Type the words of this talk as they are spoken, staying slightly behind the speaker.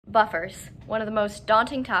Buffers, one of the most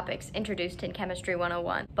daunting topics introduced in Chemistry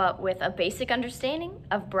 101, but with a basic understanding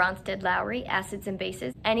of Bronsted-Lowry acids and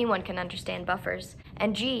bases, anyone can understand buffers.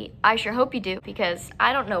 And gee, I sure hope you do, because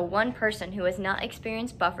I don't know one person who has not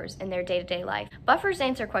experienced buffers in their day-to-day life. Buffers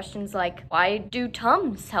answer questions like, why do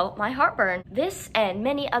Tums help my heartburn? This and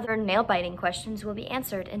many other nail-biting questions will be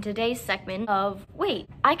answered in today's segment of, wait,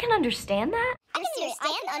 I can understand that? I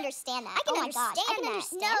can understand that. I can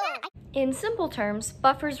understand that. In simple terms,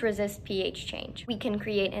 buffers resist pH change. We can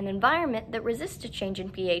create an environment that resists a change in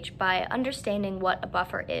pH by understanding what a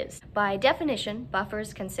buffer is. By definition,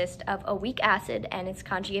 buffers consist of a weak acid and its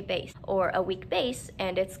conjugate base, or a weak base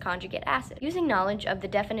and its conjugate acid. Using knowledge of the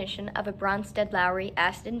definition of a Bronsted-Lowry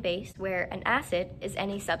acid and base, where an acid is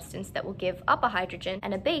any substance that will give up a hydrogen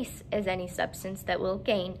and a base is any substance that will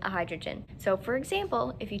gain a hydrogen. So for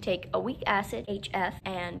example, if you take a weak acid, HF,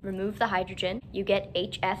 and remove the hydrogen, you get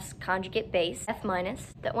HF's conjugate base, F-,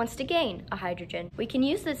 that wants to gain a hydrogen. We can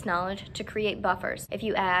use this knowledge to create buffers. If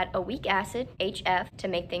you add a weak acid, HF, to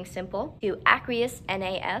make things simple, to aqueous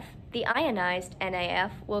NaF, the ionized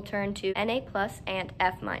NaF will turn to Na+ and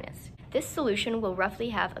F-. This solution will roughly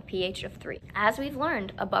have a pH of 3. As we've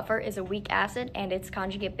learned, a buffer is a weak acid and its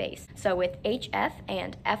conjugate base. So with HF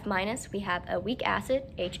and F-, we have a weak acid,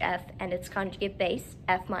 HF, and its conjugate base,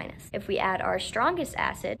 F-. If we add our strongest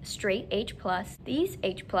acid, straight H+, these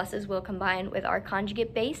H+'s will combine with our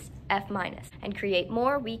conjugate base, F-, and create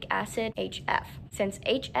more weak acid, HF. Since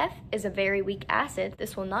HF is a very weak acid,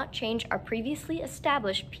 this will not change our previously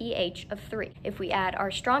established pH of 3. If we add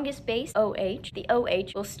our strongest base, OH, the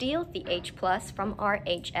OH will steal the H+ from our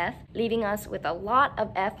HF, leaving us with a lot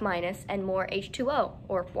of F- and more H2O,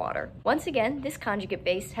 or water. Once again, this conjugate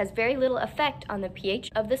base has very little effect on the pH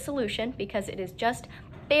of the solution because it is just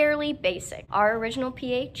barely basic. Our original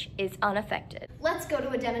pH is unaffected. Let's go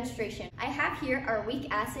to a demonstration. I have here our weak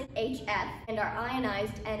acid, HF, and our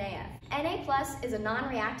ionized NaF. Na+ is a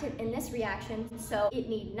non-reactant in this reaction, so it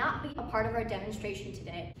need not be a part of our demonstration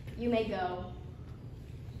today. You may go.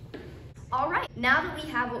 All right, now that we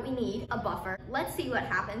have what we need, a buffer, let's see what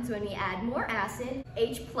happens when we add more acid,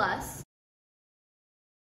 H+.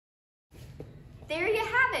 There you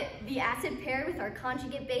have it, the acid paired with our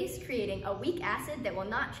conjugate base, creating a weak acid that will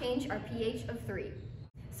not change our pH of 3.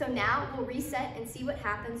 So now we'll reset and see what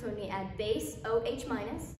happens when we add base,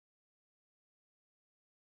 OH-.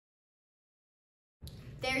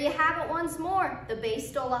 There you have it once more. The base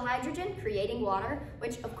stole a hydrogen, creating water,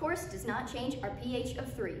 which of course does not change our pH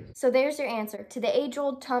of 3. So there's your answer to the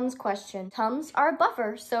age-old Tums question. Tums are a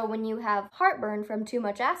buffer, so when you have heartburn from too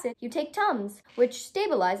much acid, you take Tums, which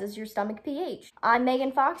stabilizes your stomach pH. I'm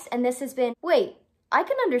Megan Fox, and this has been, wait, I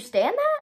can understand that?